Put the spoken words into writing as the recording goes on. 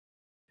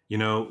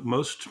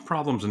Most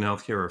problems in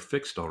healthcare are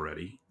fixed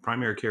already.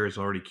 Primary care is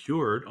already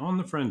cured on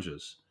the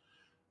fringes.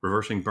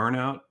 Reversing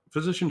burnout,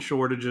 physician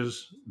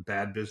shortages,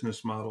 bad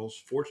business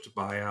models, forced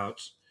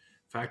buyouts,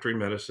 factory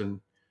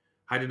medicine,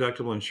 high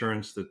deductible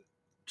insurance that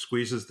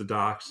squeezes the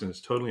docs and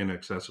is totally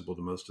inaccessible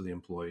to most of the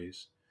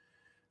employees.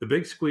 The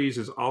big squeeze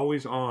is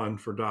always on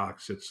for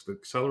docs. It's the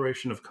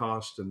acceleration of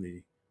cost and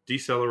the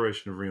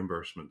deceleration of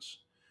reimbursements.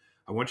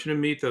 I want you to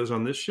meet those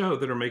on this show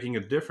that are making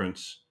a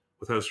difference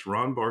with host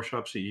Ron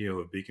Barshop,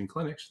 CEO of Beacon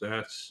Clinics.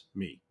 That's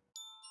me.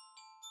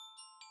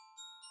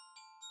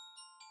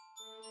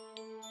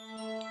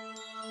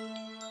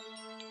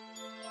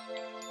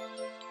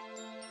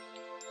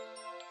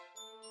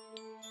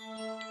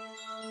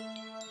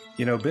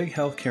 Big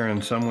healthcare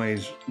in some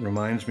ways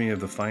reminds me of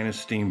the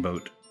finest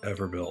steamboat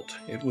ever built.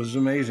 It was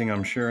amazing,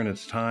 I'm sure, in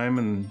its time,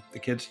 and the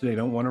kids today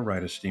don't want to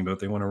ride a steamboat.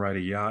 They want to ride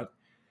a yacht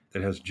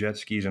that has jet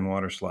skis and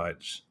water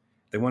slides.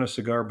 They want a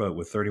cigar boat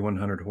with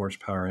 3,100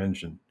 horsepower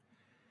engine.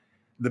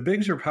 The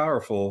bigs are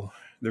powerful.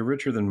 They're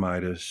richer than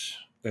Midas.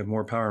 They have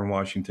more power in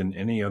Washington than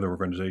any other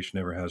organization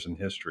ever has in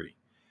history.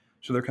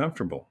 So they're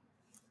comfortable.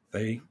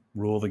 They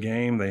rule the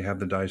game. They have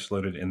the dice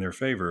loaded in their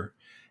favor,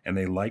 and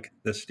they like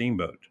the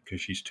steamboat because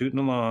she's tooting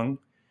along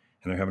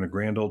and they're having a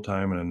grand old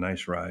time and a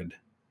nice ride.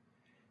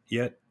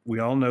 Yet, we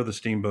all know the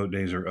steamboat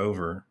days are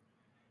over.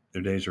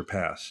 Their days are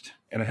past.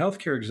 And a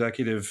healthcare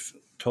executive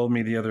told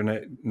me the other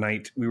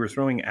night we were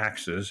throwing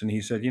axes, and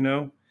he said,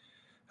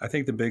 I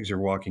think the bigs are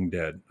walking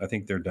dead. I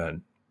think they're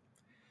done.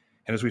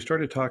 And as we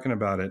started talking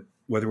about it,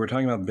 whether we're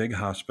talking about big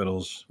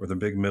hospitals or the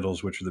big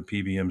middles, which are the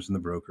PBMs and the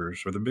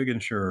brokers, or the big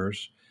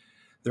insurers,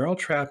 they're all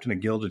trapped in a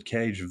gilded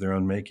cage of their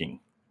own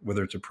making.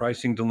 Whether it's a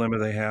pricing dilemma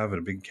they have,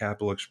 a big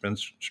capital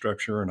expense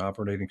structure, an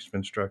operating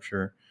expense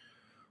structure,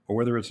 or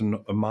whether it's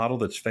a model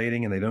that's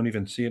fading and they don't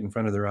even see it in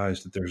front of their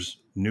eyes that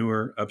there's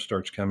newer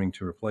upstarts coming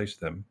to replace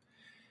them.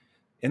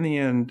 In the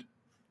end,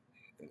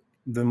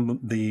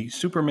 the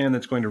Superman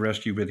that's going to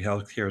rescue big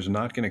healthcare is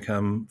not going to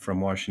come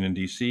from Washington,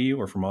 D.C.,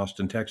 or from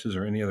Austin, Texas,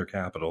 or any other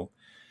capital,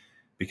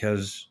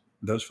 because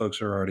those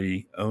folks are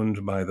already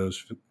owned by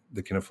those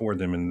that can afford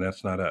them, and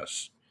that's not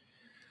us.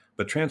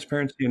 But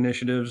transparency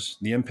initiatives,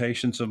 the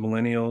impatience of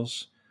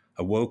millennials,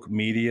 a woke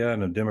media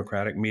and a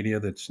democratic media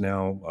that's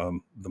now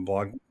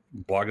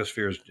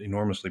blogosphere is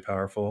enormously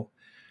powerful,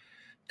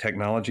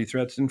 technology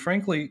threats, and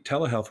frankly,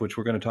 telehealth, which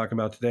we're going to talk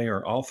about today,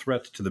 are all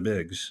threats to the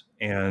bigs.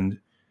 And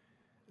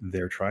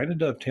they're trying to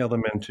dovetail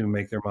them in to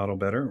make their model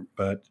better,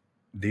 but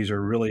these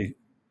are really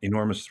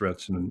enormous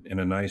threats in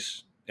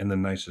the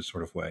nicest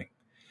sort of way.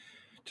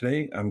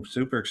 Today, I'm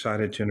super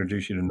excited to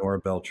introduce you to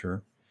Nora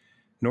Belcher.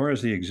 Nora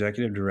is the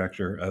executive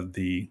director of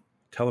the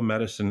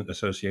Telemedicine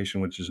Association,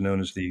 which is known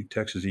as the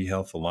Texas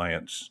eHealth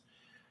Alliance.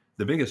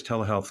 The biggest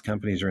telehealth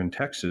companies are in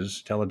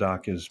Texas.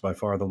 Teladoc is by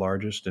far the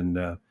largest,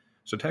 and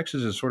so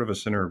Texas is sort of a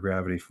center of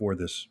gravity for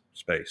this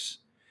space.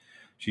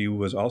 She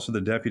was also the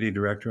deputy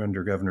director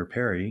under Governor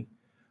Perry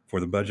for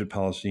the budget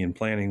policy and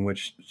planning,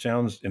 which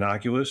sounds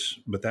innocuous,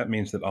 but that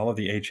means that all of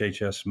the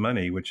HHS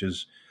money, which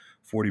is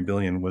 40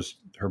 billion, was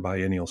her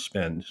biennial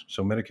spend.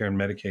 So Medicare and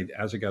Medicaid,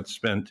 as it got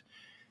spent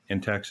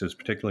in Texas,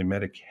 particularly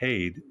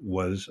Medicaid,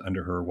 was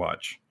under her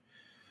watch.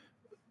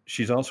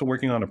 She's also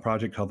working on a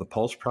project called the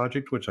Pulse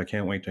Project, which I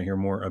can't wait to hear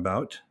more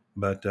about.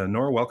 But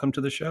Nora, welcome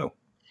to the show.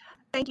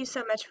 Thank you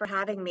so much for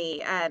having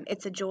me.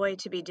 It's a joy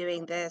to be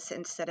doing this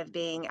instead of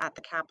being at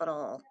the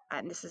Capitol.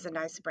 This is a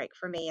nice break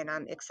for me, and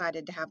I'm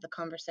excited to have the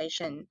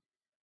conversation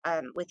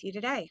with you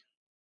today.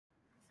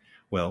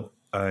 Well,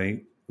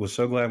 I was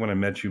so glad when I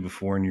met you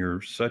before, and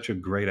you're such a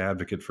great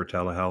advocate for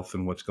telehealth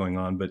and what's going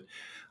on. But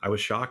I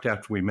was shocked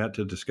after we met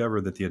to discover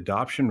that the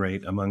adoption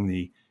rate among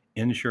the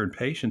insured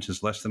patients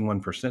is less than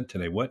 1%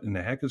 today. What in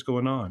the heck is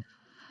going on?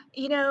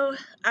 You know,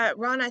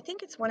 Ron, I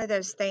think it's one of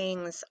those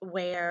things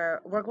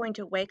where we're going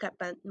to wake up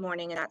one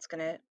morning and that's going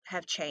to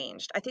have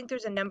changed. I think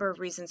there's a number of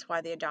reasons why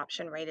the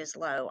adoption rate is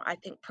low. I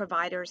think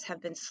providers have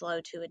been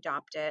slow to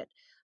adopt it.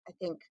 I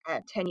think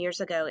 10 years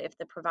ago, if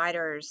the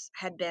providers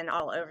had been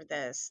all over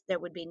this, there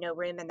would be no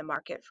room in the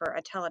market for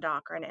a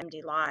Teladoc or an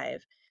MD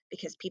Live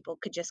because people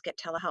could just get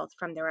telehealth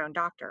from their own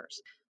doctors.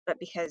 But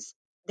because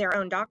their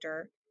own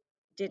doctor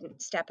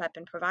didn't step up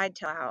and provide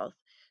telehealth,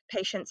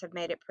 patients have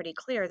made it pretty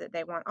clear that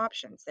they want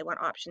options. They want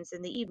options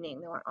in the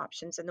evening, they want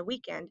options in the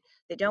weekend.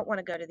 They don't want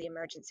to go to the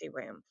emergency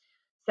room.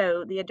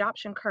 So the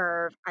adoption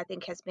curve, I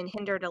think, has been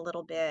hindered a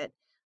little bit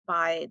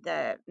by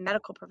the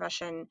medical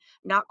profession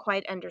not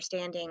quite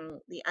understanding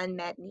the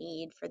unmet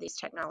need for these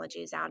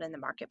technologies out in the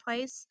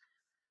marketplace.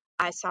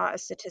 I saw a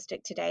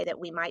statistic today that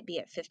we might be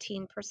at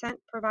 15%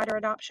 provider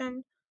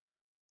adoption,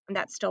 and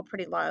that's still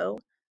pretty low.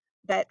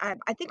 But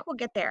I think we'll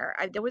get there.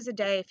 There was a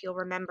day, if you'll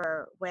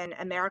remember, when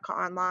America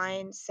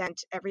Online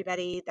sent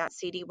everybody that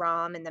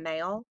CD-ROM in the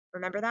mail.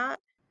 Remember that?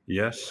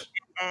 Yes.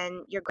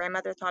 And your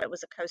grandmother thought it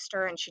was a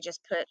coaster and she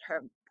just put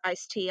her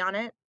iced tea on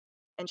it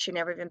and she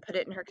never even put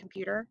it in her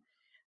computer.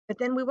 But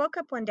then we woke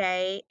up one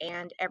day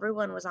and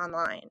everyone was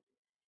online.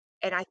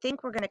 And I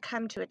think we're going to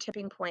come to a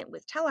tipping point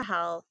with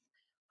telehealth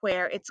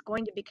where it's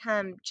going to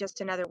become just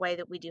another way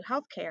that we do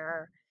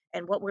healthcare.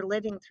 And what we're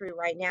living through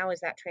right now is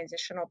that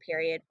transitional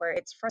period where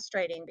it's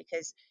frustrating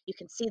because you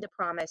can see the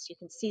promise, you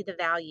can see the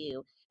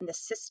value, and the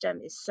system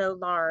is so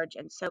large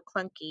and so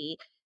clunky.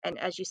 And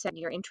as you said in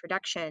your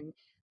introduction,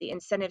 the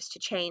incentives to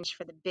change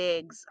for the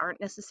bigs aren't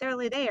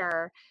necessarily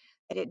there.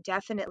 But it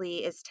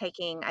definitely is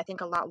taking, I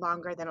think, a lot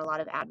longer than a lot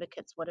of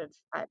advocates would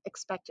have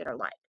expected or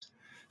liked.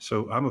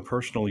 So I'm a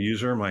personal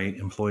user. My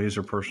employees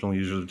are personal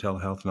users of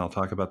telehealth, and I'll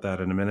talk about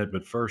that in a minute.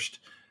 But first,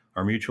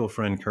 our mutual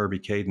friend Kirby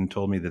Caden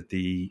told me that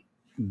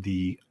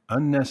the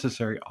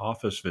unnecessary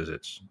office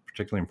visits,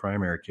 particularly in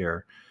primary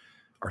care,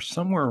 are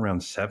somewhere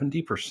around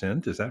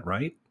 70%. Is that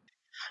right?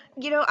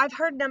 I've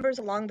heard numbers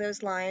along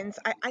those lines.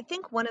 I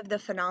think one of the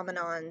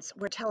phenomenons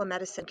where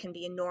telemedicine can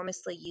be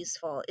enormously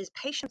useful is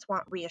patients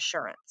want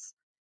reassurance.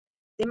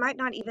 They might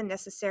not even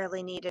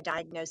necessarily need a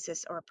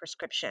diagnosis or a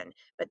prescription,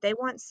 but they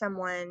want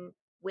someone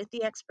with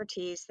the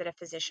expertise that a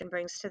physician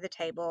brings to the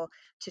table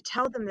to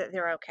tell them that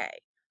they're okay,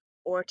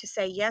 or to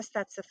say, yes,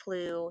 that's the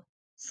flu,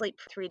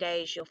 sleep for 3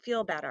 days, you'll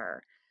feel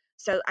better.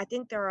 So I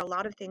think there are a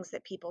lot of things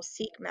that people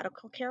seek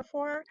medical care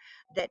for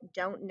that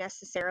don't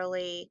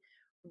necessarily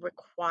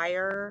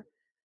require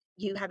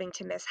you having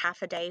to miss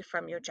half a day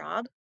from your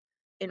job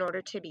in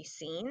order to be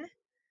seen.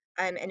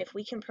 And if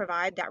we can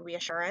provide that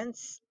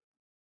reassurance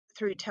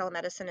through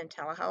telemedicine and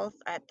telehealth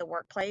at the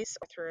workplace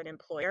or through an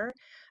employer,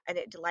 and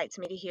it delights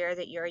me to hear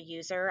that you're a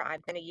user.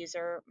 I've been a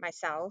user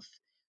myself,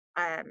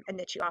 and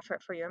that you offer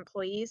it for your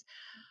employees.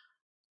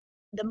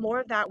 The more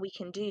of that we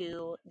can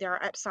do, there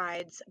are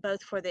upsides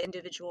both for the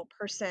individual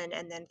person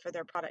and then for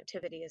their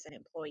productivity as an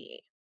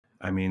employee.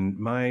 I mean,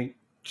 my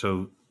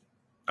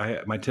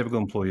typical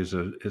employee is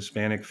a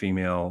Hispanic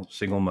female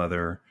single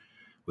mother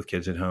with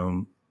kids at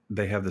home.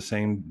 They have the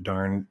same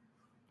darn,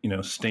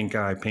 stink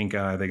eye, pink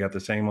eye. They got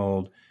the same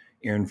old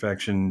ear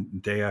infection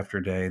day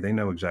after day. They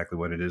know exactly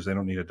what it is. They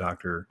don't need a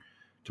doctor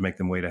to make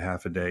them wait a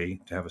half a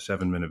day to have a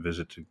 7-minute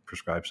visit to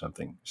prescribe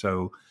something.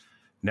 So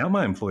now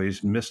my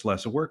employees miss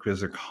less of work because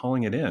they're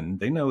calling it in.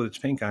 They know it's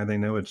pink eye. They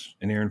know it's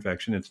an ear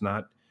infection. It's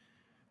not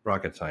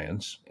rocket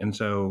science. And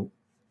so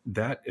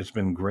that has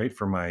been great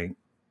for my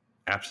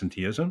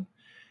absenteeism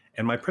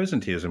and my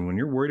presenteeism. When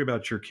you're worried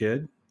about your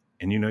kid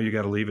and you know you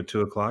got to leave at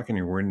 2 o'clock and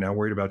you're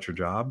worried about your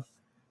job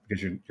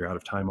because you're out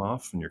of time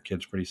off and your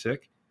kid's pretty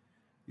sick,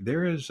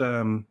 they're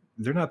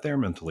not there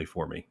mentally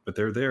for me, but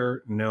they're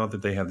there now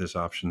that they have this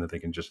option that they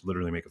can just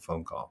literally make a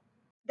phone call.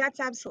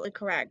 That's absolutely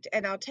correct.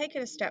 And I'll take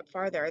it a step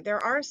farther.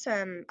 There are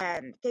some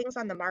things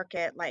on the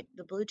market like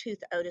the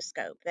Bluetooth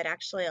otoscope that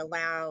actually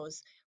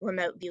allows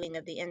remote viewing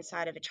of the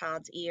inside of a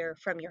child's ear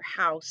from your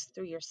house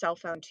through your cell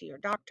phone to your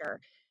doctor.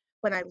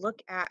 When I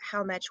look at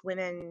how much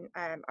women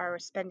are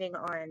spending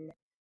on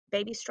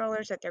baby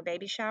strollers at their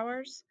baby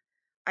showers,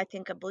 I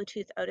think a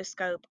Bluetooth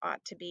otoscope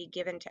ought to be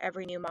given to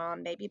every new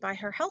mom, maybe by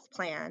her health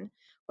plan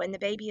when the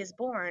baby is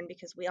born,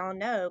 because we all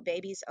know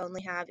babies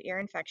only have ear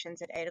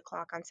infections at 8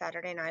 o'clock on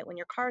Saturday night when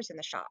your car's in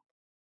the shop.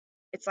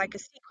 It's like a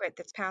secret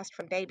that's passed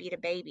from baby to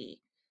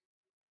baby.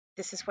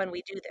 This is when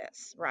we do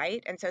this,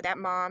 right? And so that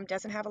mom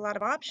doesn't have a lot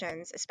of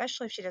options,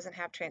 especially if she doesn't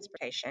have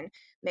transportation.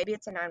 Maybe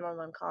it's a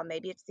 911 call,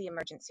 maybe it's the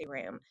emergency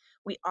room.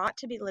 We ought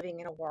to be living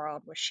in a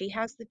world where she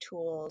has the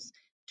tools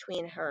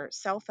between her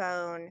cell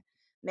phone,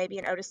 maybe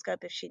an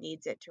otoscope if she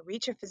needs it, to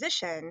reach a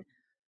physician.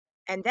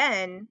 And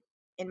then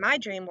in my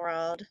dream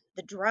world,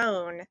 the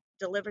drone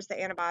delivers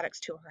the antibiotics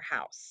to her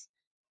house.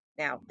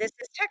 Now, this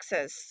is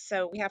Texas,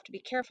 so we have to be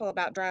careful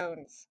about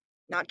drones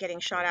not getting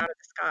shot out of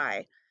the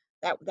sky.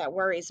 That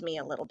worries me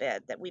a little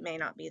bit that we may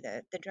not be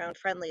the drone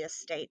friendliest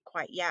state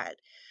quite yet.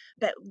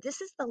 But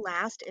this is the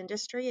last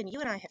industry, and you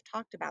and I have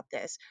talked about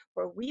this,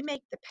 where we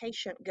make the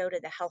patient go to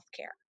the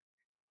healthcare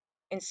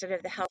instead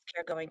of the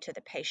healthcare going to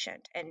the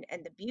patient. And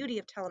the beauty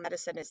of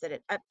telemedicine is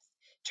that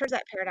turns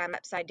that paradigm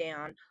upside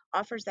down,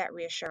 offers that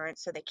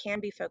reassurance so they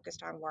can be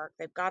focused on work.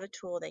 They've got a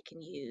tool they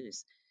can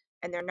use,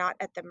 and they're not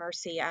at the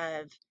mercy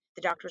of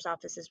the doctor's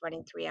office is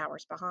running 3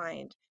 hours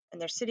behind, and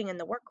they're sitting in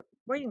the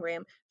waiting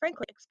room,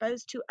 frankly,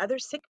 exposed to other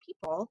sick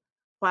people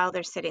while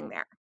they're sitting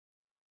there,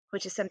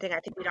 which is something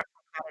I think we don't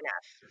talk about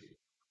enough.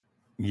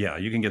 Yeah,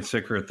 you can get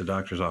sicker at the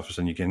doctor's office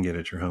than you can get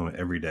at your home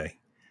every day.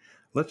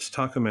 Let's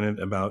talk a minute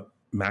about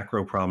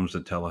macro problems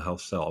that telehealth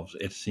solves.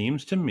 It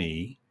seems to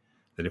me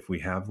that if we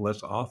have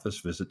less office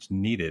visits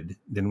needed,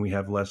 then we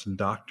have less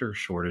doctor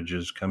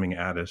shortages coming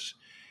at us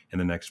in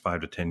the next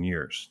 5 to 10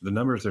 years. The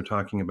numbers they're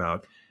talking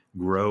about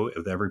grow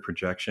with every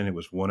projection. It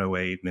was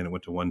 108 and then it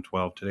went to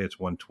 112. Today it's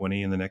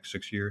 120 in the next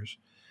 6 years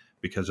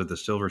because of the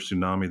silver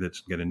tsunami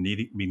that's going to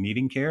be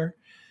needing care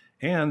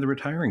and the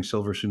retiring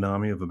silver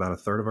tsunami of about a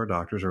third of our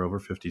doctors are over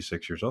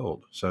 56 years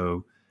old.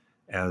 So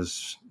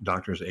as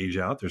doctors age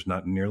out, there's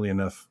not nearly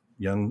enough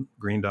young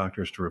green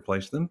doctors to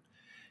replace them.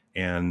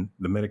 And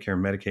the Medicare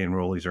and Medicaid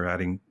enrollees are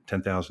adding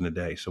 10,000 a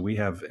day. So we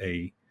have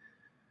a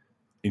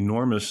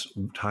enormous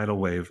tidal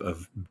wave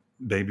of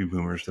baby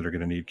boomers that are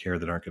going to need care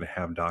that aren't going to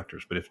have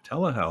doctors. But if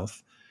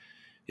telehealth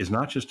is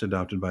not just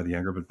adopted by the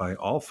younger, but by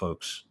all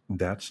folks,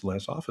 that's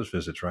less office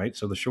visits, right?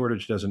 So the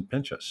shortage doesn't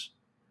pinch us.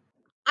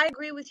 I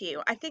agree with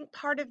you. I think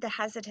part of the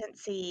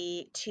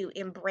hesitancy to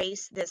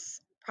embrace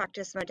this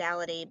practice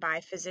modality by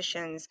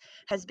physicians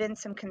has been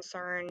some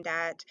concern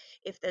that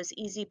if those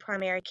easy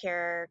primary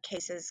care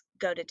cases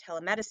go to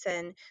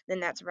telemedicine, then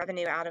that's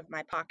revenue out of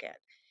my pocket.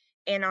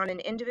 And on an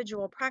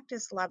individual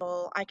practice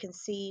level, I can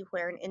see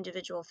where an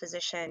individual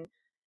physician,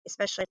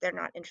 especially if they're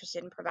not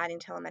interested in providing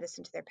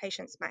telemedicine to their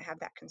patients, might have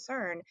that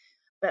concern.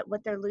 But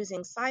what they're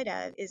losing sight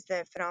of is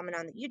the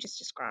phenomenon that you just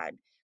described,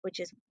 which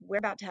is we're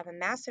about to have a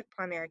massive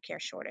primary care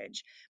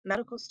shortage.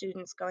 Medical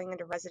students going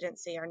into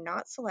residency are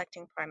not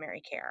selecting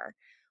primary care.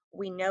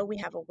 We know we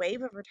have a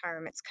wave of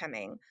retirements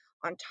coming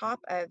on top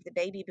of the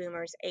baby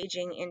boomers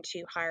aging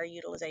into higher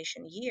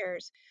utilization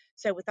years.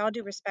 So, with all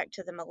due respect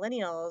to the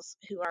millennials,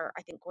 who are,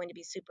 I think, going to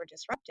be super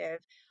disruptive,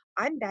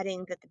 I'm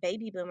betting that the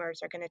baby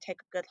boomers are going to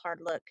take a good hard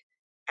look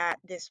at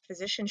this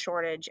physician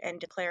shortage and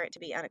declare it to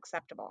be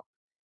unacceptable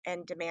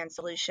and demand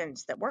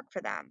solutions that work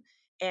for them.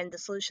 And the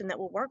solution that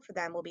will work for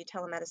them will be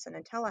telemedicine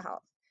and telehealth.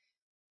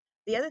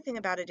 The other thing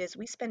about it is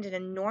we spend an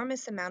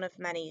enormous amount of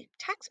money,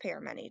 taxpayer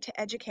money, to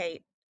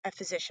educate a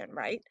physician,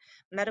 right?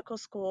 Medical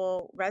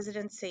school,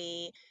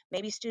 residency,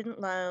 maybe student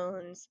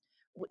loans.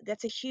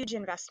 That's a huge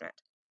investment.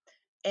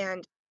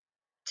 And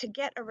to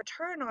get a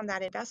return on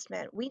that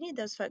investment, we need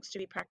those folks to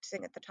be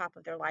practicing at the top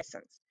of their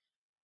license.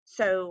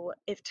 So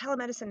if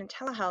telemedicine and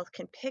telehealth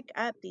can pick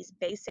up these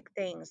basic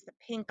things, the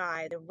pink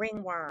eye, the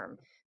ringworm,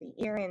 the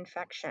ear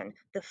infection,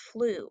 the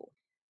flu,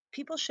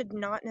 people should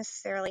not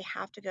necessarily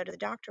have to go to the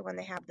doctor when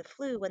they have the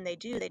flu. When they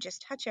do, they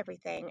just touch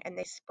everything and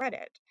they spread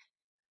it.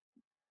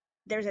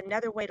 There's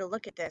another way to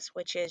look at this,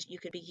 which is you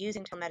could be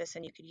using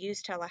telemedicine, you could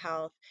use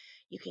telehealth,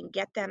 you can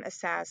get them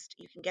assessed,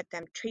 you can get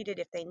them treated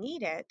if they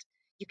need it.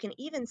 You can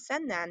even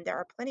send them, there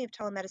are plenty of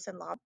telemedicine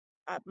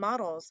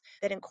models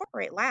that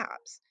incorporate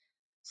labs.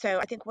 So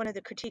I think one of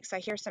the critiques I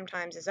hear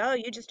sometimes is, oh,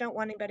 you just don't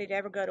want anybody to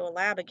ever go to a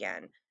lab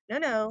again. No,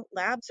 no,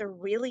 labs are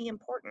really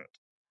important,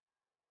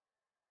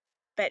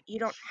 but you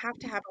don't have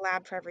to have a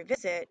lab for every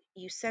visit.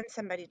 You send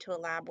somebody to a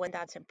lab when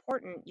that's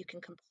important. You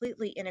can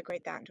completely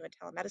integrate that into a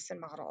telemedicine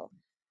model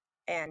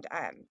and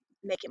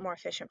make it more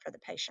efficient for the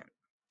patient.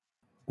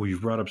 Well,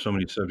 you've brought up so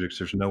many subjects.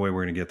 There's no way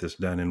we're going to get this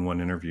done in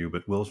one interview,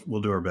 but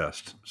we'll do our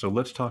best. So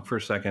let's talk for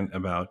a second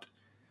about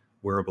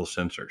wearable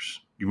sensors.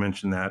 You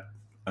mentioned that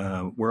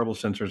wearable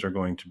sensors are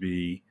going to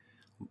be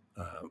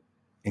uh,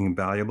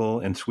 invaluable.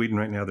 In Sweden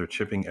right now, they're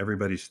chipping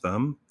everybody's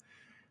thumb.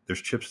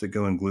 There's chips that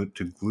go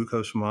to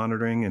glucose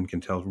monitoring and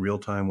can tell real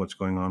time what's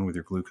going on with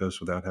your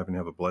glucose without having to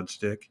have a blood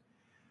stick.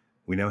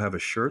 We now have a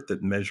shirt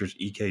that measures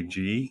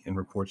EKG and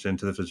reports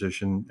into the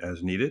physician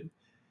as needed.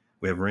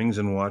 We have rings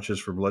and watches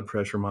for blood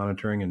pressure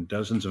monitoring and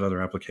dozens of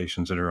other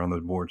applications that are on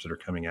the boards that are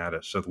coming at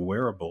us. So the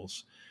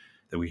wearables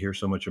that we hear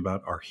so much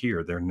about are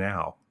here. They're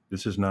now.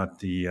 This is not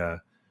the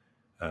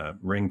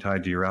ring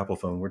tied to your Apple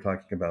phone. We're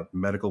talking about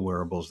medical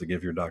wearables that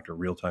give your doctor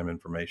real time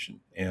information.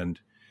 And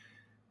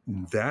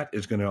that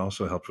is going to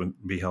also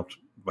be helped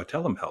by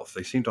telehealth.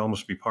 They seem to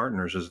almost be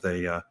partners as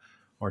they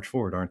march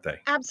forward, aren't they?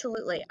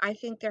 Absolutely. I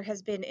think there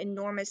has been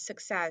enormous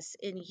success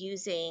in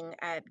using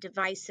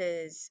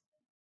devices,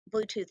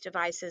 Bluetooth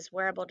devices,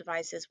 wearable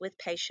devices with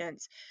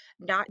patients,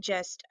 not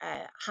just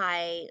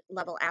high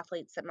level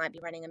athletes that might be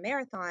running a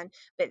marathon,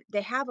 but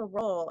they have a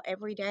role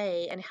every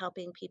day in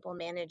helping people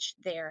manage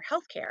their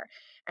healthcare.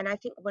 And I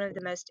think one of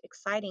the most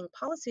exciting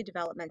policy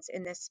developments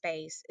in this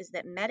space is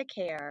that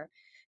Medicare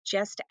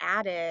just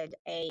added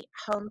a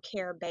home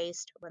care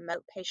based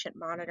remote patient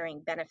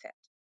monitoring benefit.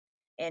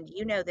 And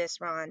you know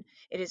this, Ron,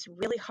 it is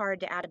really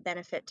hard to add a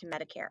benefit to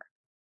Medicare.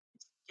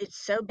 It's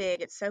so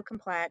big, it's so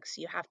complex.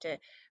 You have to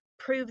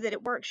prove that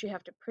it works, you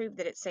have to prove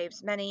that it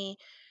saves money.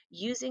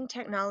 Using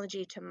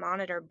technology to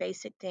monitor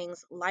basic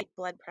things like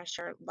blood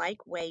pressure,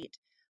 like weight,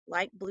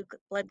 like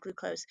blood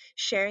glucose,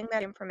 sharing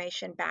that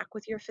information back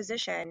with your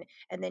physician,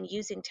 and then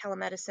using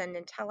telemedicine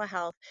and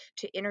telehealth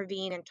to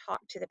intervene and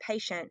talk to the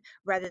patient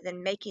rather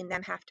than making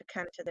them have to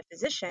come to the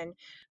physician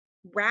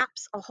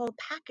wraps a whole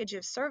package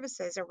of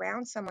services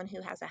around someone who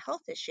has a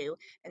health issue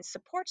and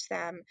supports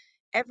them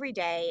every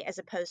day as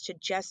opposed to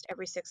just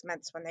every 6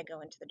 months when they go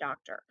into the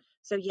doctor.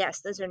 So yes,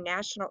 those are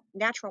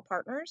natural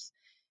partners.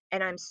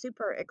 And I'm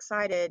super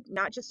excited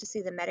not just to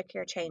see the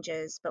Medicare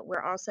changes, but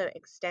we're also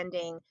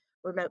extending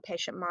remote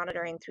patient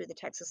monitoring through the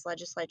Texas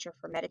legislature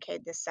for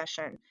Medicaid this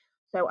session.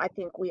 So I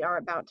think we are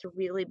about to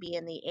really be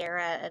in the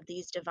era of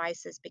these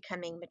devices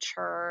becoming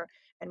mature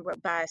and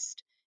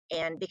robust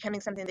and becoming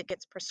something that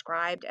gets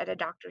prescribed at a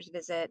doctor's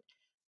visit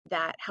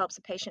that helps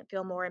a patient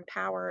feel more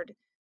empowered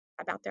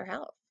about their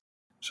health.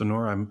 So,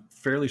 Nora, I'm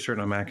fairly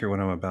certain I'm accurate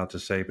what I'm about to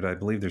say, but I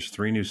believe there's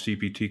 3 new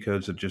CPT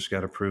codes that just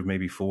got approved,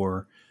 maybe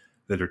 4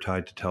 that are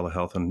tied to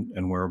telehealth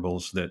and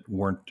wearables that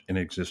weren't in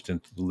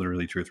existence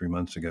literally 2 or 3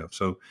 months ago.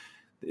 So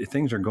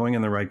things are going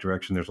in the right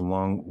direction. There's a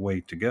long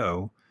way to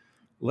go.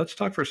 Let's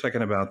talk for a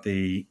second about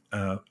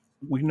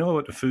we know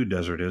what a food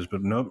desert is,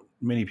 but not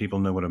many people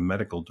know what a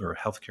medical or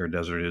healthcare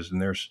desert is.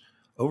 And there's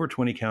over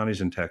 20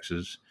 counties in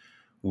Texas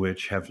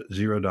which have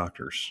 0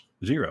 doctors,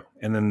 0.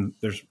 And then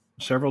there's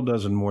several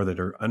dozen more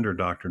that are under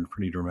doctored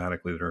pretty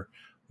dramatically that are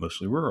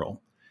mostly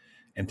rural.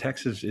 And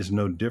Texas is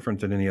no different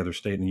than any other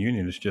state in the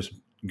union. It's just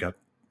got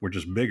we're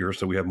just bigger,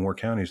 so we have more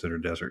counties that are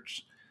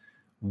deserts.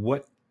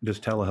 What does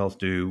telehealth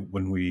do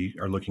when we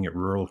are looking at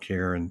rural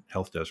care and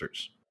health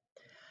deserts?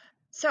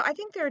 So I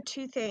think there are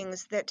two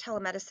things that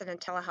telemedicine and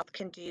telehealth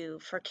can do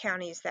for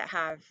counties that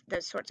have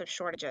those sorts of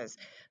shortages.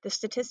 The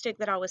statistic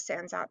that always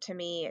stands out to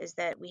me is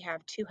that we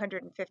have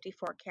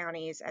 254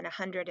 counties and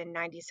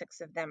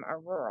 196 of them are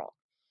rural.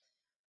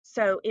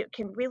 So it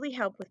can really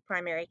help with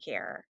primary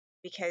care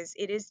because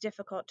it is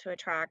difficult to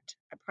attract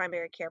a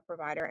primary care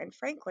provider. And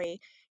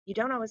frankly, you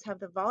don't always have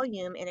the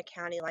volume in a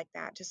county like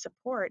that to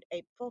support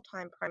a full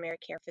time primary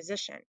care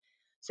physician.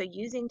 So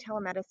using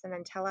telemedicine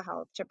and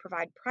telehealth to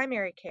provide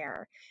primary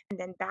care and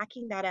then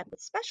backing that up with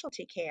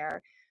specialty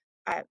care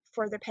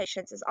for the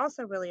patients is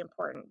also really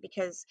important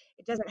because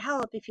it doesn't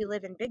help if you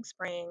live in Big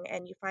Spring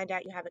and you find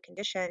out you have a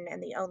condition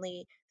and the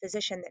only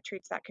physician that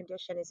treats that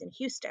condition is in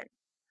Houston.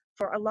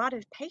 For a lot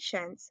of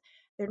patients,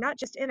 they're not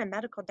just in a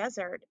medical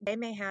desert, they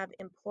may have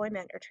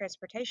employment or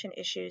transportation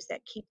issues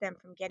that keep them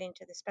from getting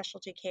to the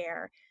specialty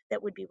care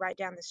that would be right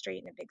down the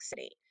street in a big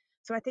city.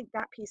 So I think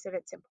that piece of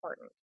it's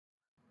important.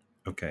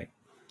 Okay.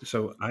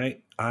 So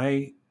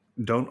I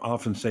don't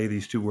often say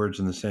these two words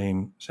in the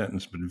same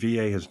sentence, but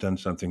VA has done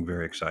something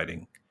very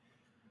exciting.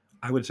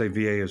 I would say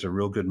VA is a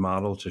real good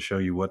model to show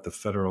you what the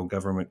federal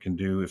government can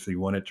do if they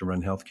want it to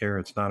run healthcare.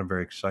 It's not a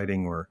very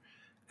exciting or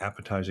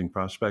appetizing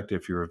prospect.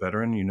 If you're a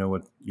veteran, you know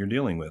what you're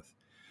dealing with.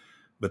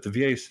 But the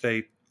VA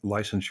state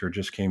licensure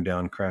just came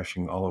down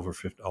crashing all over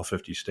all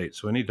 50 states.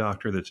 So any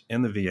doctor that's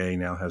in the VA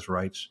now has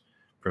rights,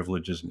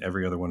 privileges in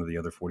every other one of the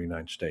other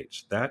 49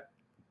 states. That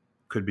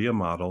could be a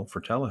model for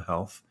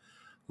telehealth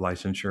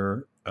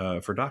licensure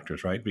for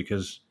doctors, right?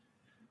 Because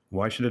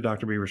why should a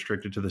doctor be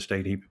restricted to the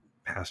state he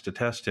passed a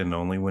test in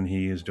only when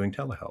he is doing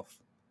telehealth?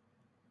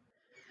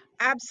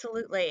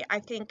 Absolutely. I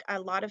think a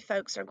lot of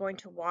folks are going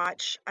to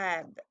watch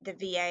the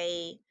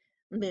VA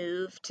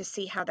move to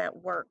see how that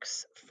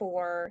works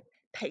for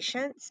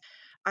patients.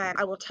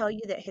 I will tell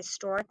you that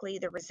historically,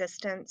 the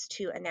resistance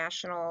to a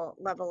national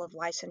level of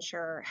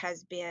licensure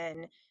has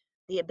been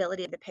the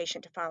ability of the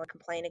patient to file a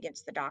complaint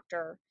against the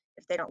doctor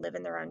if they don't live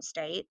in their own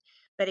state.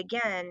 But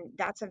again,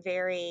 I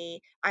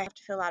have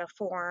to fill out a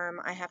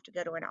form, I have to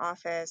go to an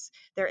office.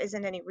 There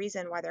isn't any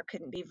reason why there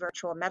couldn't be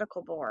virtual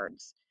medical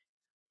boards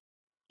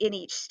in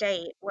each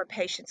state where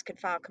patients could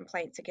file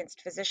complaints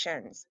against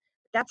physicians.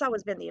 That's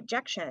always been the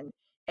objection.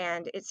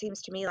 And it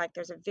seems to me like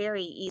there's a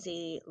very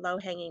easy, low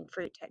hanging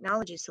fruit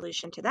technology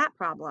solution to that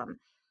problem,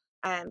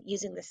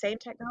 using the same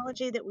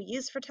technology that we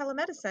use for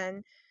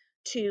telemedicine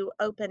to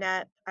open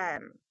up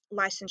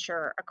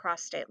licensure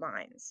across state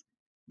lines.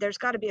 There's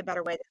got to be a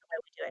better way than the way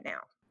we do it now.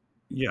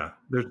 Yeah,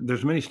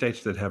 there's many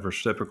states that have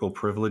reciprocal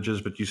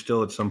privileges, but you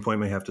still at some point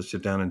may have to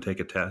sit down and take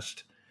a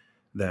test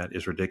that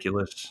is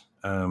ridiculous,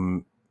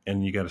 and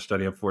you got to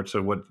study up for it.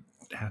 So what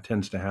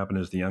tends to happen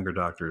is the younger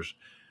doctors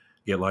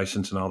get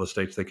licensed in all the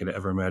states they could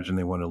ever imagine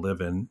they want to live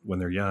in when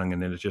they're young,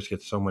 and then it just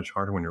gets so much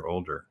harder when you're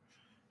older.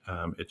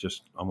 It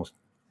just almost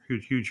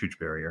huge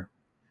barrier.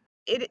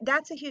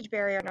 That's a huge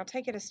barrier, and I'll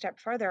take it a step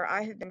further.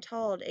 I have been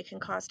told it can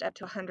cost up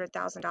to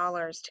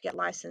 $100,000 to get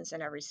licensed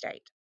in every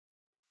state.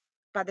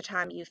 By the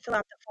time you fill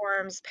out the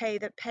forms, pay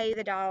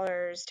the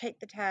dollars, take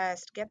the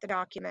test, get the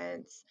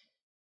documents,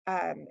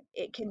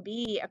 it can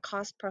be a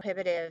cost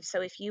prohibitive.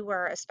 So if you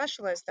were a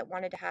specialist that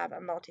wanted to have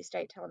a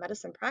multi-state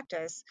telemedicine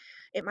practice,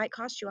 it might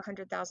cost you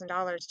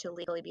 $100,000 to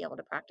legally be able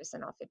to practice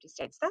in all 50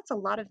 states. That's a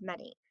lot of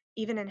money,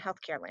 even in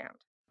healthcare land.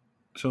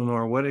 So,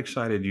 Nora, what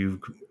excited you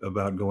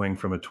about going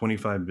from a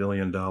 $25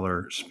 billion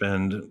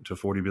spend to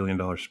 $40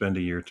 billion spend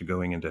a year to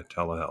going into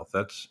telehealth?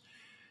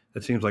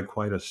 That seems like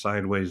quite a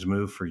sideways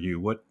move for you.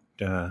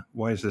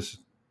 Why is this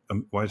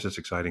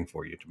exciting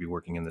for you to be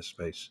working in this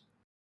space?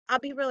 I'll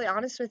be really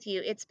honest with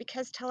you. It's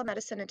because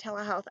telemedicine and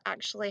telehealth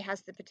actually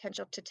has the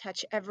potential to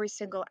touch every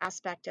single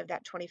aspect of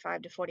that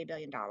 25 to $40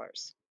 billion.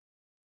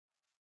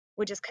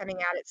 We're just coming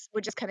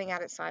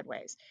at it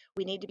sideways.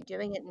 We need to be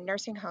doing it in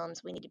nursing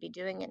homes. We need to be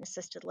doing it in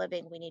assisted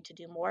living. We need to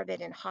do more of it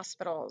in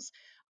hospitals.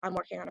 I'm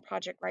working on a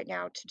project right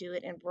now to do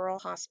it in rural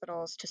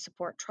hospitals to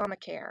support trauma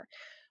care.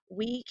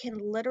 We can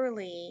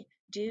literally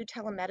do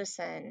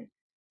telemedicine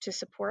to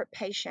support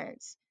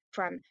patients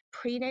from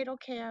prenatal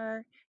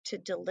care to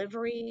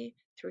delivery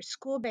through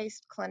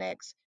school-based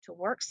clinics to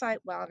worksite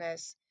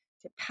wellness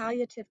to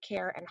palliative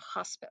care and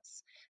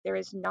hospice. There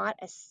is not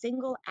a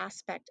single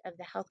aspect of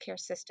the healthcare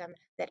system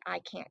that I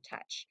can't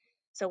touch.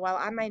 So while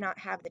I may not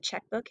have the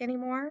checkbook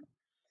anymore,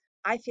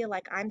 I feel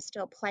like I'm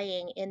still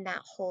playing in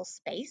that whole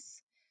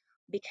space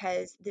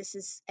because this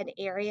is an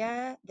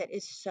area that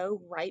is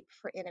so ripe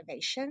for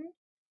innovation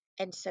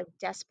and so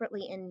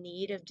desperately in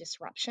need of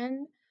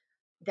disruption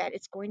that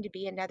it's going to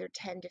be another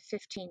 10 to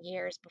 15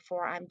 years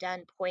before I'm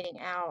done pointing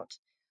out,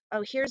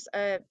 oh, here's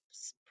a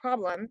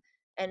problem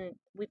and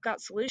we've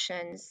got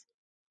solutions.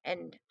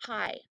 And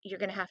hi, you're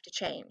going to have to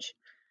change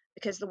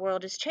because the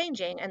world is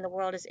changing and the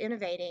world is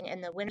innovating,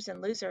 and the winners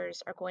and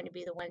losers are going to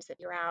be the ones that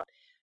you're out.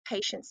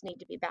 Patients need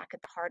to be back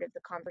at the heart of the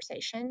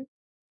conversation.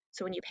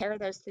 So when you pair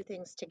those two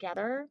things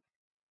together,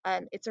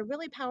 It's a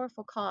really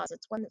powerful cause.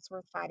 It's one that's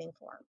worth fighting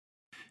for.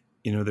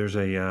 You know, there's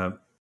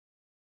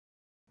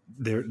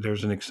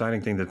an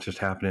exciting thing that just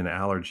happened in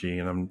allergy,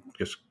 and I'm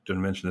just going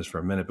to mention this for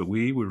a minute. But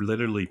we were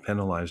literally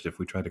penalized if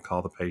we tried to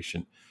call the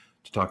patient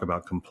to talk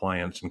about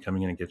compliance and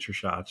coming in and get your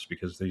shots,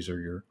 because these are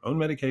your own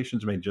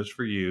medications made just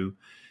for you.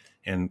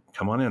 And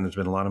come on in. There's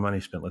been a lot of money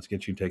spent. Let's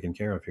get you taken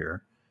care of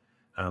here.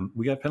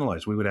 We got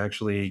penalized. We would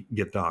actually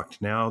get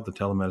docked. Now the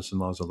telemedicine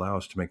laws allow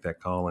us to make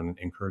that call and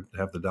encourage,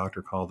 have the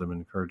doctor call them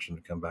and encourage them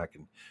to come back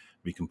and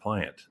be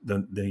compliant.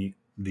 The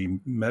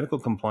medical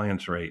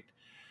compliance rate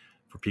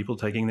for people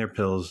taking their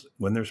pills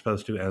when they're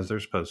supposed to, as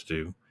they're supposed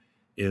to,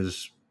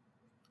 is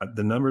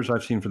the numbers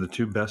I've seen for the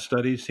two best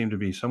studies seem to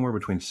be somewhere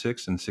between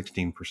 6 and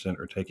 16%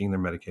 are taking their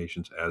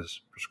medications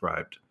as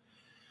prescribed.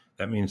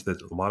 That means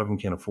that a lot of them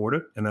can't afford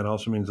it. And that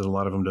also means that a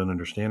lot of them don't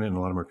understand it and a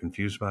lot of them are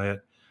confused by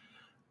it,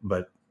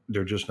 but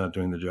they're just not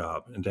doing the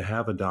job. And to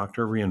have a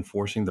doctor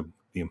reinforcing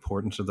the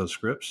importance of those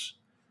scripts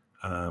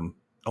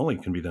only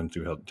can be done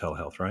through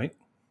telehealth, right?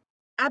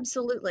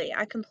 Absolutely.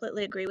 I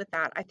completely agree with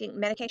that. I think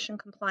medication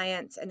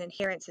compliance and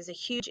adherence is a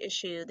huge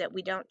issue that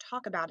we don't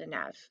talk about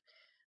enough.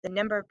 The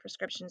number of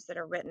prescriptions that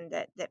are written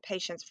that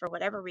patients, for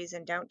whatever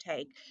reason, don't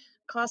take.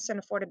 Cost and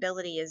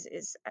affordability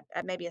is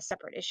maybe a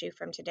separate issue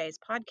from today's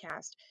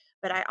podcast.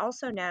 But I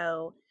also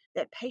know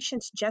that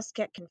patients just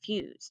get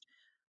confused.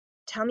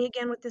 Tell me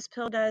again what this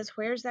pill does.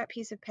 Where's that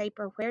piece of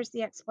paper? Where's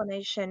the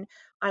explanation?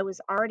 I was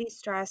already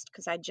stressed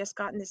because I'd just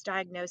gotten this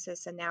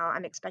diagnosis and now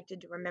I'm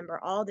expected to remember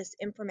all this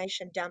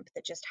information dump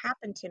that just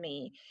happened to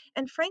me.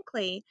 And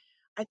frankly,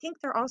 I think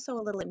they're also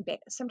a little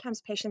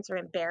sometimes patients are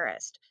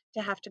embarrassed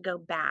to have to go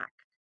back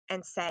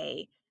and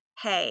say,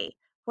 hey,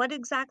 what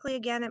exactly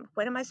again?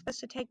 When am I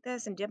supposed to take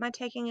this? And am I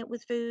taking it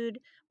with food?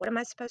 What am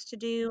I supposed to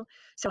do?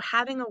 So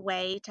having a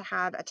way to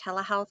have a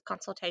telehealth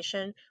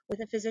consultation with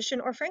a physician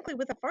or frankly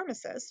with a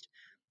pharmacist,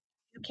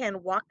 you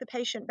can walk the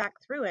patient back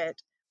through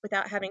it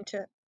without having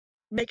to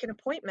make an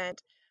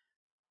appointment.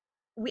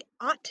 We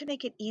ought to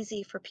make it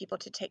easy for people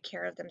to take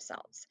care of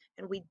themselves,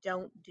 and we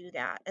don't do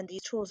that. And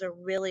these tools are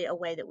really a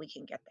way that we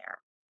can get there.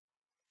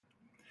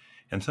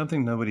 And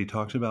something nobody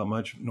talks about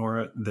much,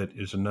 Nora, that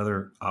is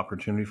another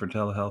opportunity for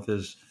telehealth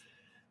is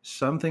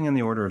something in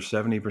the order of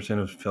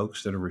 70% of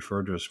folks that are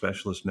referred to a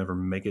specialist never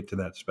make it to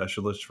that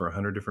specialist for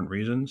 100 different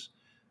reasons.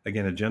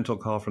 Again, a gentle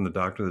call from the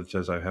doctor that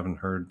says, I haven't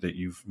heard that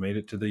you've made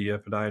it to the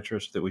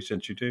podiatrist that we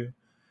sent you to.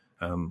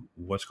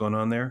 What's going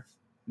on there?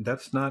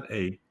 That's not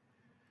a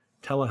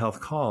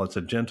telehealth call. It's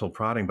a gentle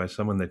prodding by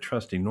someone they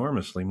trust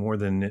enormously, more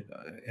than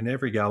in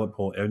every Gallup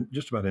poll,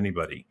 just about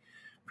anybody.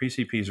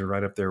 PCPs are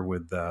right up there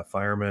with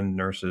firemen,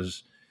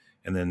 nurses,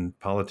 and then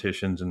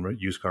politicians and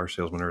used car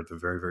salesmen are at the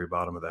very, very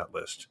bottom of that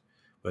list.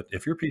 But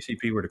if your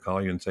PCP were to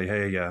call you and say,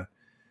 hey,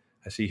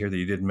 I see here that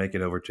you didn't make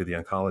it over to the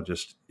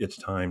oncologist, it's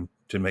time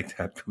to make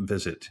that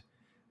visit.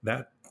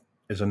 That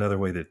is another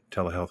way that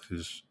telehealth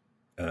is,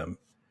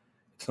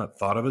 it's not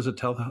thought of as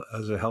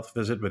as a health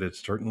visit, but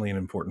it's certainly an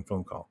important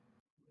phone call.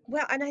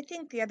 Well, and I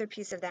think the other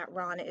piece of that,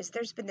 Ron, is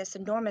there's been this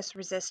enormous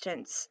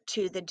resistance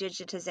to the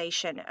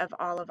digitization of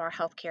all of our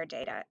healthcare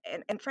data.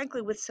 And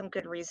frankly, with some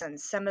good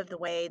reasons. Some of the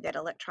way that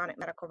electronic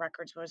medical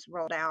records was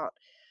rolled out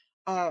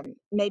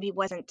maybe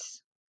wasn't,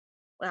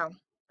 well,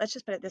 let's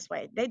just put it this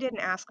way. They didn't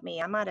ask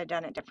me. I might have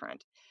done it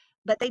different.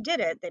 But they did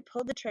it. They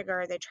pulled the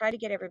trigger. They tried to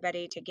get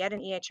everybody to get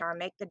an EHR,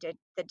 make the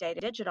data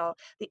digital.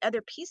 The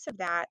other piece of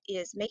that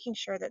is making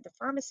sure that the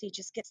pharmacy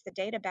just gets the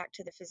data back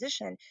to the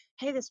physician.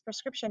 Hey, this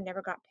prescription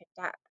never got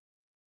picked up,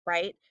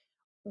 right?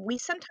 We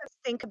sometimes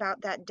think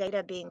about that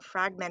data being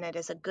fragmented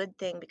as a good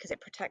thing because it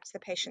protects the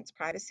patient's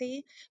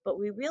privacy, but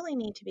we really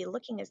need to be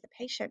looking as the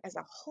patient as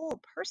a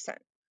whole person,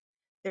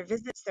 their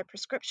visits, their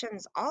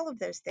prescriptions, all of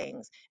those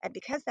things. And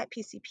because that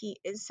PCP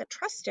is so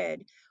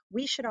trusted,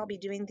 we should all be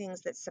doing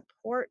things that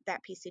support that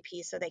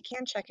PCP so they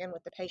can check in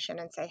with the patient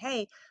and say,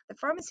 hey, the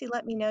pharmacy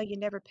let me know you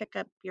never pick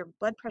up your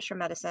blood pressure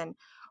medicine.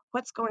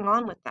 What's going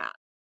on with that?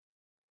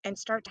 And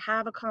start to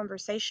have a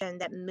conversation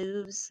that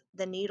moves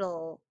the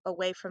needle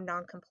away from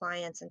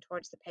noncompliance and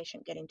towards the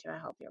patient getting to a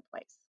healthier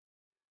place.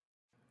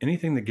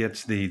 Anything that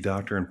gets the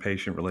doctor and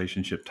patient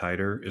relationship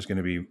tighter is going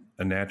to be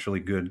a naturally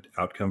good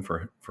outcome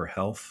for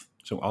health.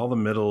 So all the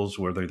middles,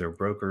 whether they're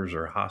brokers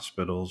or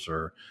hospitals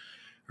or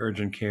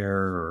urgent care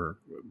or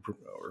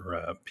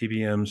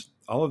PBMs,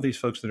 all of these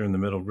folks that are in the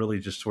middle really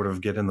just sort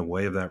of get in the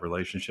way of that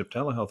relationship.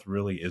 Telehealth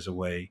really is a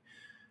way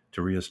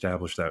to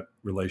reestablish that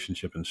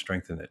relationship and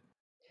strengthen it.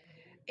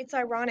 It's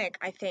ironic,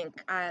 I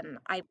think.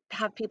 I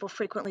have people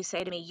frequently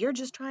say to me, you're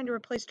just trying to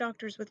replace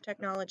doctors with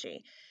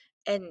technology.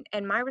 And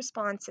my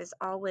response is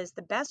always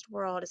the best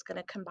world is going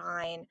to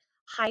combine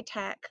high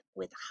tech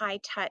with high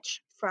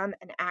touch from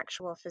an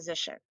actual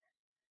physician.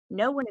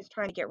 No one is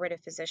trying to get rid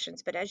of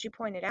physicians, but as you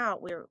pointed out,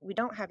 we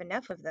don't have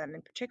enough of them,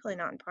 and particularly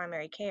not in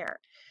primary care.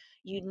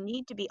 You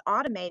need to be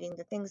automating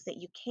the things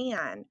that you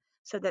can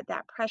so that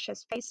that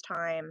precious face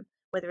time,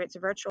 whether it's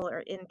virtual or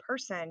in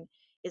person,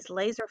 is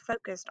laser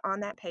focused on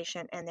that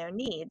patient and their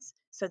needs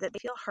so that they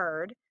feel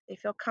heard, they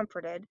feel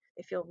comforted,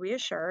 they feel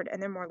reassured,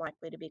 and they're more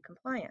likely to be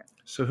compliant.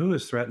 So, who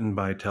is threatened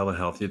by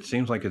telehealth? It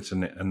seems like it's a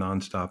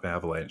nonstop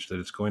avalanche, that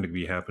it's going to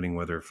be happening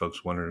whether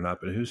folks want it or not.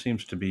 But who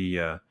seems to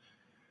be,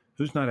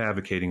 who's not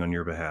advocating on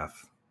your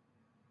behalf?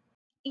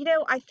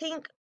 I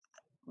think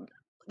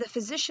the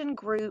physician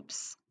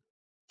groups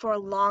for a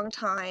long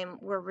time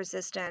were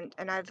resistant,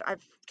 and I've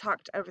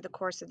talked over the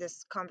course of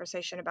this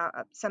conversation about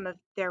some of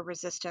their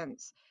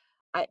resistance.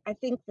 I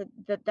think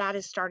that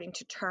is starting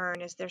to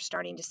turn as they're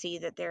starting to see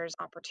that there's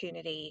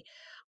opportunity.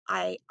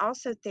 I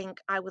also think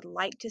I would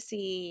like to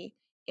see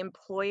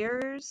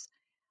employers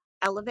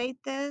elevate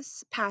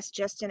this past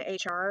just an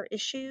HR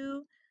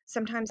issue.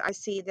 Sometimes I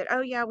see that,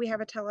 oh, yeah, we have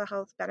a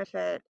telehealth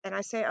benefit. And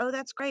I say, oh,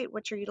 that's great.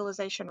 What's your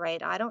utilization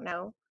rate? I don't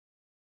know.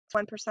 It's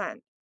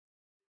 1%.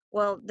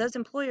 Well, those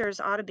employers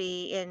ought to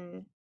be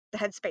in the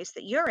headspace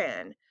that you're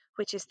in,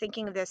 which is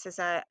thinking of this as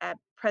a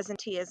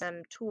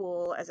presenteeism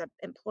tool, as an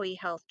employee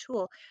health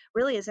tool,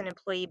 really as an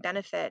employee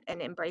benefit and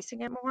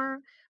embracing it more.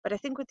 But I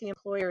think with the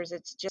employers,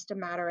 it's just a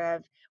matter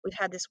of we've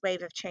had this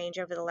wave of change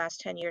over the last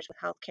 10 years with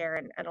healthcare,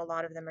 and a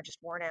lot of them are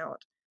just worn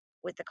out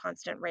with the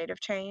constant rate of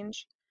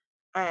change.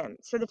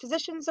 So the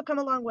physicians have come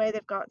a long way.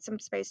 They've got some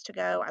space to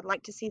go. I'd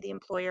like to see the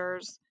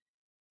employers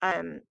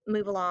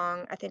move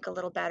along, I think, a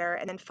little better.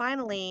 And then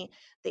finally,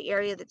 the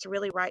area that's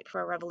really ripe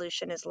for a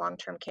revolution is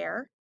long-term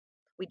care.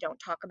 We don't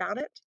talk about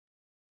it.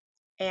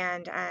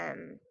 And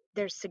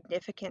there's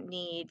significant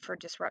need for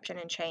disruption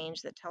and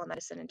change that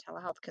telemedicine and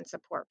telehealth can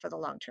support for the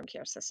long-term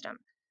care system.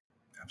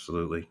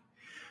 Absolutely.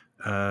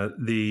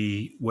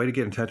 The way to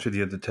get in touch with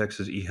you at the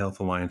Texas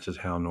eHealth Alliance is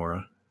how,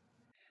 Nora?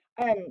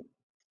 Um,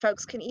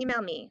 Folks can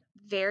email me.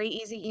 Very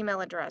easy email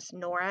address,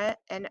 Nora,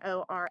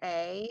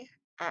 Nora,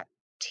 at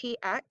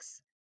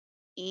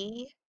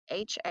txeha.org.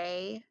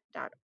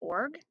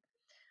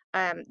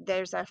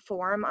 There's a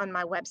form on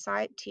my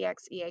website,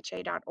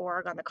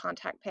 txeha.org, on the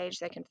contact page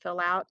they can fill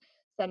out,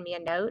 send me a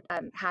note.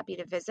 I'm happy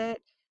to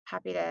visit,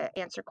 happy to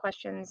answer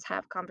questions,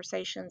 have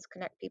conversations,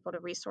 connect people to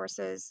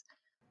resources.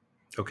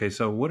 Okay,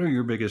 so what are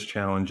your biggest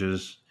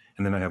challenges?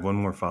 And then I have one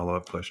more follow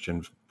up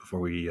question before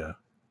we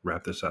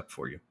wrap this up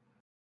for you.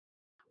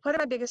 What are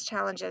my biggest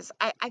challenges?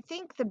 I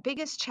think the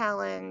biggest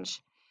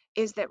challenge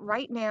is that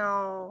right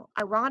now,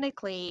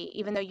 ironically,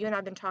 even though you and I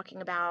have been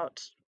talking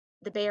about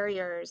the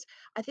barriers,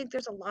 I think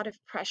there's a lot of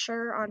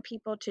pressure on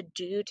people to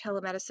do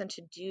telemedicine,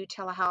 to do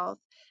telehealth.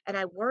 And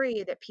I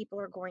worry that people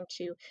are going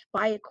to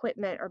buy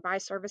equipment or buy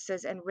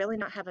services and really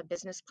not have a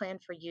business plan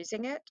for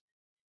using it.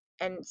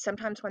 And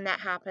sometimes when that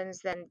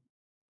happens, then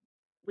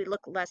we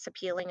look less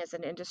appealing as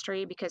an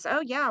industry because,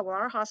 oh, yeah, well,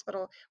 our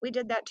hospital, we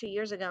did that 2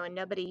 years ago and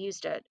nobody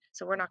used it.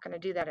 So we're not going to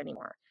do that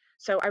anymore.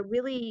 So I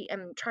really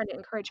am trying to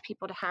encourage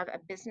people to have a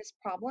business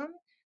problem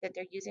that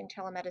they're using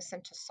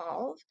telemedicine to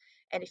solve.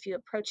 And if you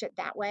approach it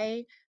that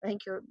way, I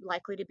think you're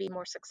likely to be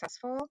more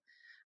successful.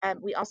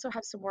 We also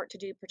have some work to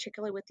do,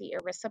 particularly with the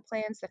ERISA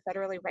plans. The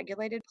federally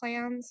regulated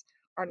plans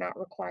are not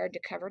required to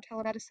cover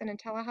telemedicine and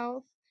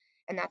telehealth,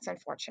 and that's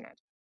unfortunate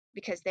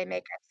because they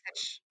make up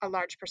such a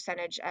large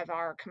percentage of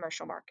our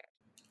commercial market.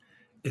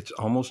 It's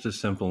almost as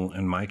simple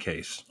in my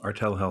case. Our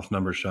telehealth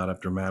numbers shot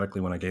up dramatically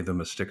when I gave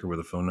them a sticker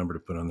with a phone number to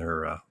put on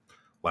their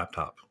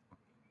laptop.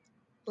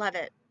 Love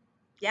it.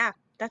 Yeah,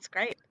 that's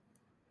great.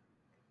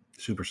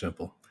 Super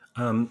simple.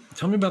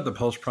 Tell me about the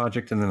Pulse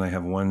Project, and then I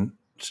have one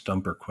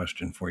stumper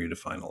question for you to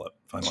finalize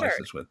Sure.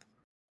 this with.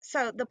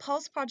 So the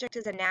Pulse Project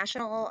is a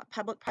national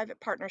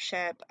public-private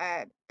partnership.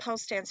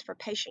 Pulse stands for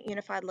Patient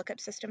Unified Lookup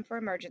System for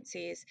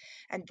Emergencies,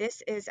 and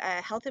this is a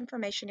health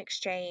information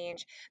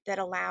exchange that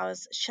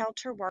allows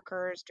shelter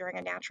workers during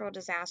a natural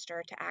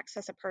disaster to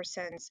access a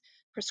person's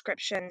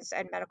prescriptions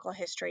and medical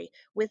history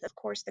with, of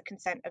course, the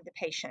consent of the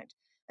patient.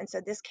 And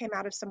so this came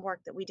out of some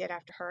work that we did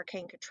after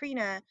Hurricane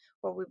Katrina,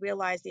 where we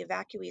realized the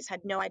evacuees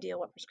had no idea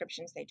what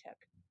prescriptions they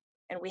took,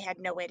 and we had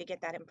no way to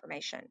get that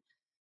information.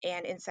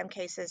 And in some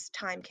cases,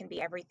 time can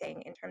be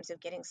everything in terms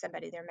of getting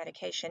somebody their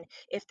medication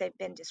if they've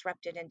been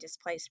disrupted and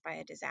displaced by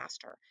a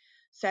disaster.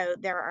 So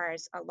there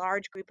is a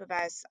large group of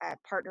us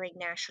partnering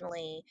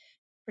nationally,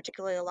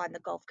 particularly along the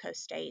Gulf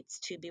Coast states,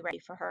 to be ready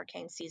for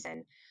hurricane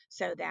season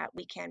so that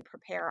we can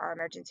prepare our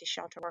emergency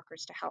shelter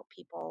workers to help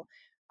people.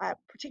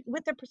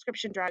 With the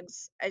prescription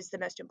drugs is the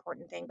most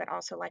important thing, but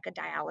also like a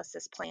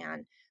dialysis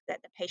plan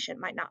that the patient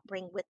might not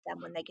bring with them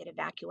when they get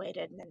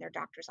evacuated and then their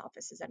doctor's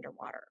office is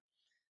underwater.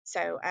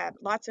 So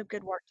lots of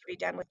good work to be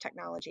done with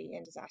technology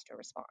in disaster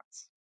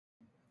response.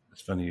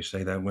 It's funny you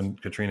say that. When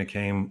Katrina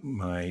came,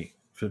 my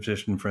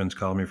physician friends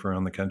called me from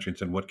around the country and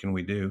said, "What can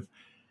we do?"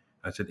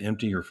 I said,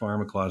 "Empty your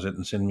pharma closet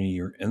and send me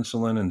your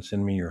insulin and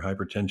send me your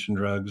hypertension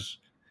drugs.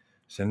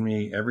 Send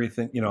me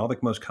everything, all the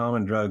most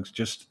common drugs.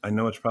 Just, I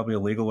know it's probably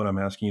illegal what I'm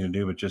asking you to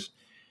do, but just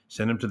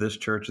send them to this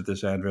church at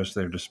this address.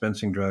 They're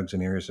dispensing drugs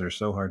in areas that are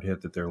so hard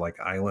hit that they're like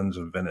islands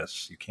of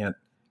Venice. You can't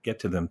get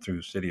to them through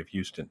the city of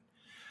Houston.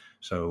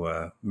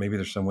 So maybe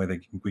there's some way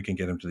that we can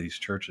get them to these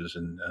churches."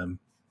 And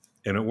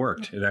it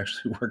worked. It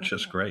actually worked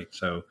just great.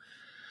 So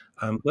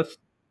let's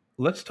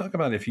Let's talk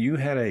about if you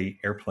had a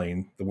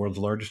airplane, the world's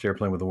largest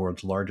airplane with the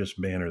world's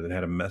largest banner that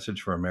had a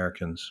message for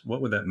Americans,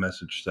 what would that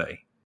message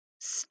say?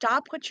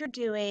 Stop what you're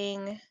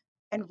doing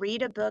and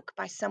read a book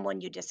by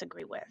someone you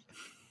disagree with.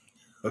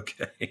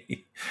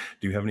 Okay.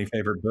 Do you have any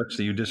favorite books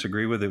that you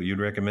disagree with that you'd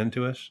recommend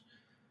to us?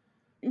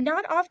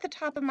 Not off the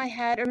top of my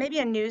head, or maybe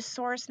a news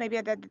source. Maybe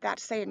that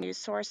to say a news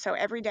source. So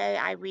every day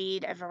I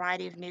read a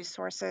variety of news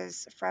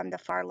sources from the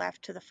far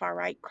left to the far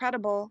right.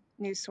 Credible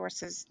news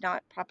sources,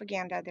 not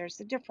propaganda. There's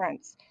a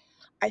difference.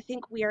 I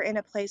think we are in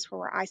a place where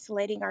we're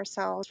isolating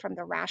ourselves from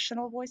the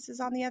rational voices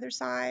on the other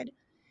side.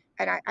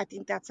 And I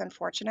think that's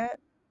unfortunate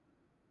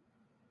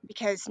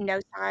because no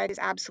side is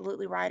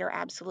absolutely right or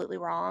absolutely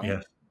wrong.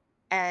 Yes.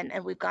 And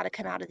we've got to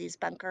come out of these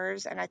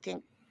bunkers. And I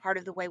think part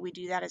of the way we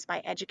do that is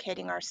by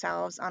educating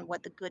ourselves on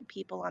what the good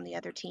people on the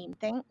other team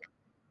think.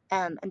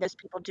 And those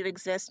people do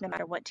exist no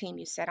matter what team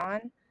you sit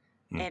on.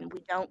 And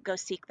we don't go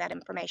seek that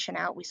information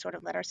out. We sort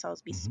of let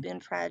ourselves be Mm-hmm. spoon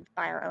fed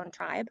by our own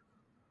tribe.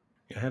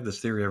 I have this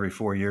theory every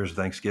 4 years,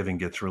 Thanksgiving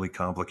gets really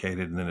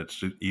complicated and then it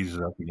eases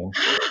up again.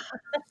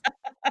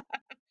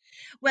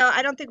 Well,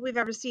 I don't think we've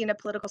ever seen a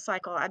political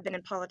cycle. I've been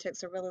in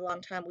politics a really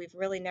long time. We've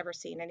really never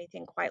seen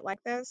anything quite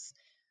like this.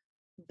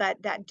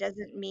 But that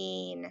doesn't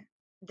mean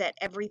that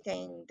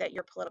everything that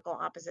your political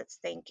opposites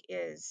think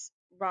is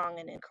wrong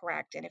and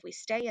incorrect. And if we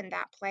stay in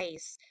that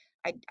place,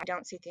 I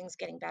don't see things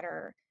getting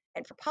better.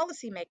 And for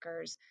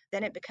policymakers,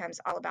 then it becomes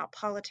all about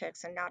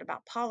politics and not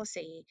about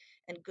policy.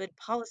 And good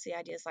policy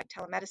ideas like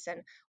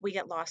telemedicine, we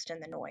get lost in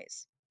the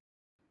noise.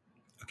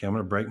 Okay, I'm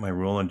going to break my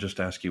rule and just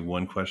ask you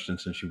one question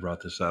since you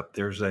brought this up.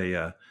 There's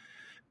a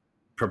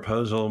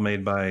proposal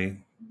made by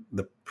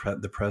the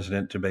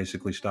president to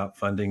basically stop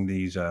funding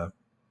these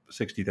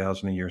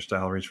 $60,000 a year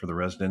salaries for the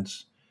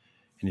residents.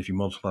 And if you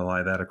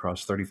multiply that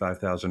across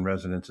 35,000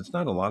 residents, it's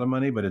not a lot of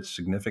money, but it's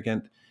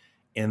significant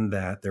in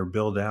that they're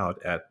billed out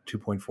at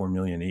 2.4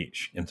 million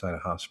each inside a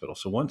hospital.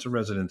 So once a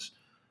resident's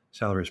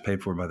salary is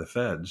paid for by the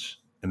feds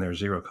and there's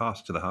zero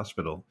cost to the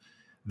hospital,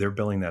 they're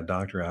billing that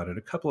doctor out at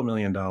a couple of $1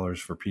 million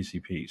for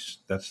PCPs.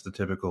 That's the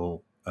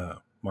typical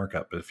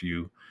markup if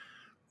you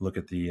look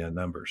at the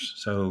numbers.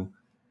 So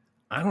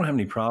I don't have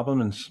any problem,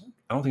 and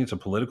I don't think it's a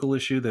political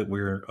issue that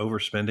we're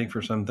overspending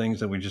for some things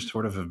that we just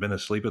sort of have been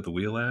asleep at the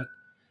wheel at.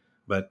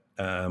 But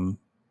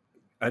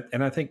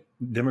I think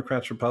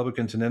Democrats,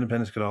 Republicans, and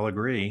Independents could all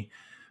agree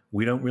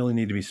we don't really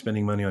need to be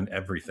spending money on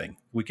everything.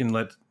 We can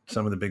let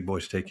some of the big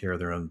boys take care of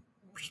their own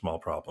small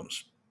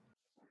problems.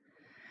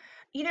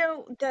 You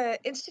know, the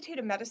Institute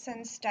of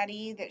Medicine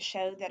study that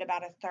showed that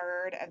about a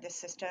third of the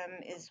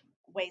system is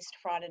waste,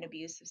 fraud, and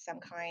abuse of some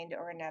kind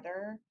or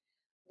another.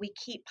 We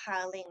keep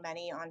piling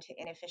money onto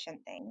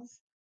inefficient things.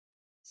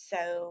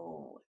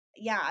 So,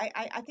 yeah,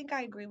 I think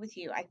I agree with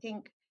you. I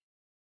think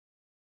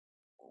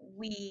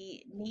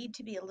we need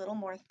to be a little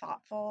more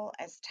thoughtful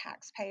as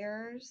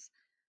taxpayers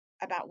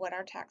about what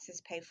our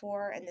taxes pay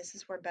for. And this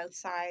is where both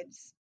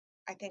sides,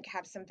 I think,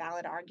 have some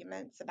valid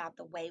arguments about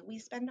the way we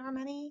spend our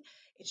money.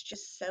 It's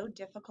just so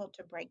difficult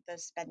to break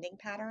those spending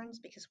patterns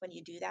because when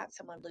you do that,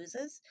 someone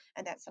loses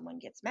and that someone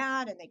gets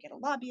mad and they get a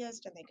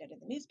lobbyist and they go to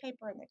the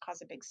newspaper and they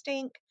cause a big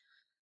stink.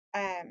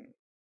 Um,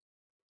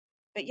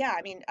 but yeah,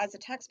 I mean, as a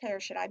taxpayer,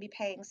 should I be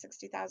paying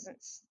 60,000?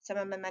 Some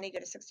of my money go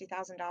to $60,000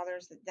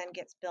 that then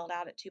gets billed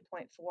out at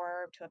 2.4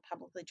 to a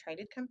publicly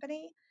traded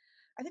company.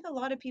 I think a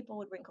lot of people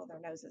would wrinkle their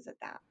noses at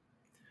that.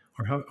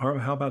 Or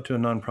how about to a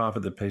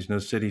nonprofit that pays no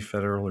city,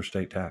 federal, or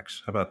state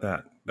tax? How about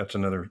that? That's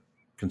another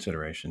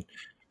consideration.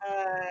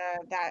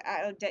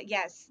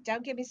 Yes,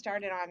 don't get me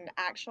started on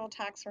actual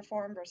tax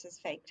reform versus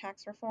fake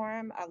tax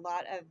reform. A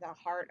lot of the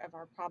heart of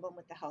our problem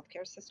with the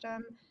healthcare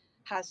system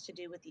has to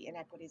do with the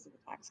inequities of the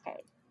tax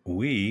code.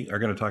 We are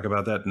going to talk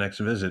about that next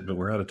visit, but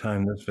we're out of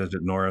time this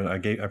visit, Nora.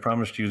 I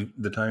promised you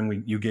the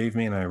time you gave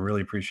me, and I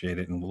really appreciate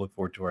it. And we'll look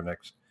forward to our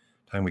next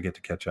time we get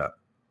to catch up.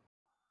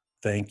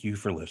 Thank you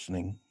for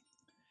listening.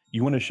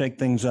 You want to shake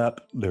things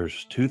up?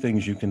 There's two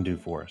things you can do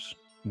for us.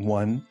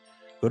 One,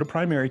 go to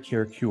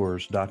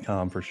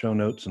primarycarecures.com for show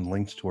notes and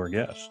links to our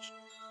guests.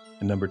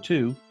 And number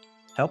two,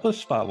 help us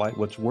spotlight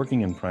what's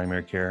working in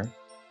primary care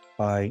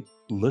by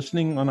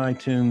listening on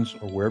iTunes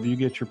or wherever you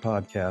get your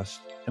podcasts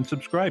and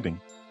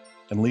subscribing.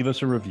 And leave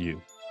us a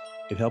review.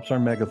 It helps our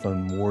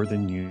megaphone more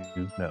than you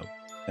know.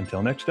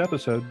 Until next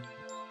episode.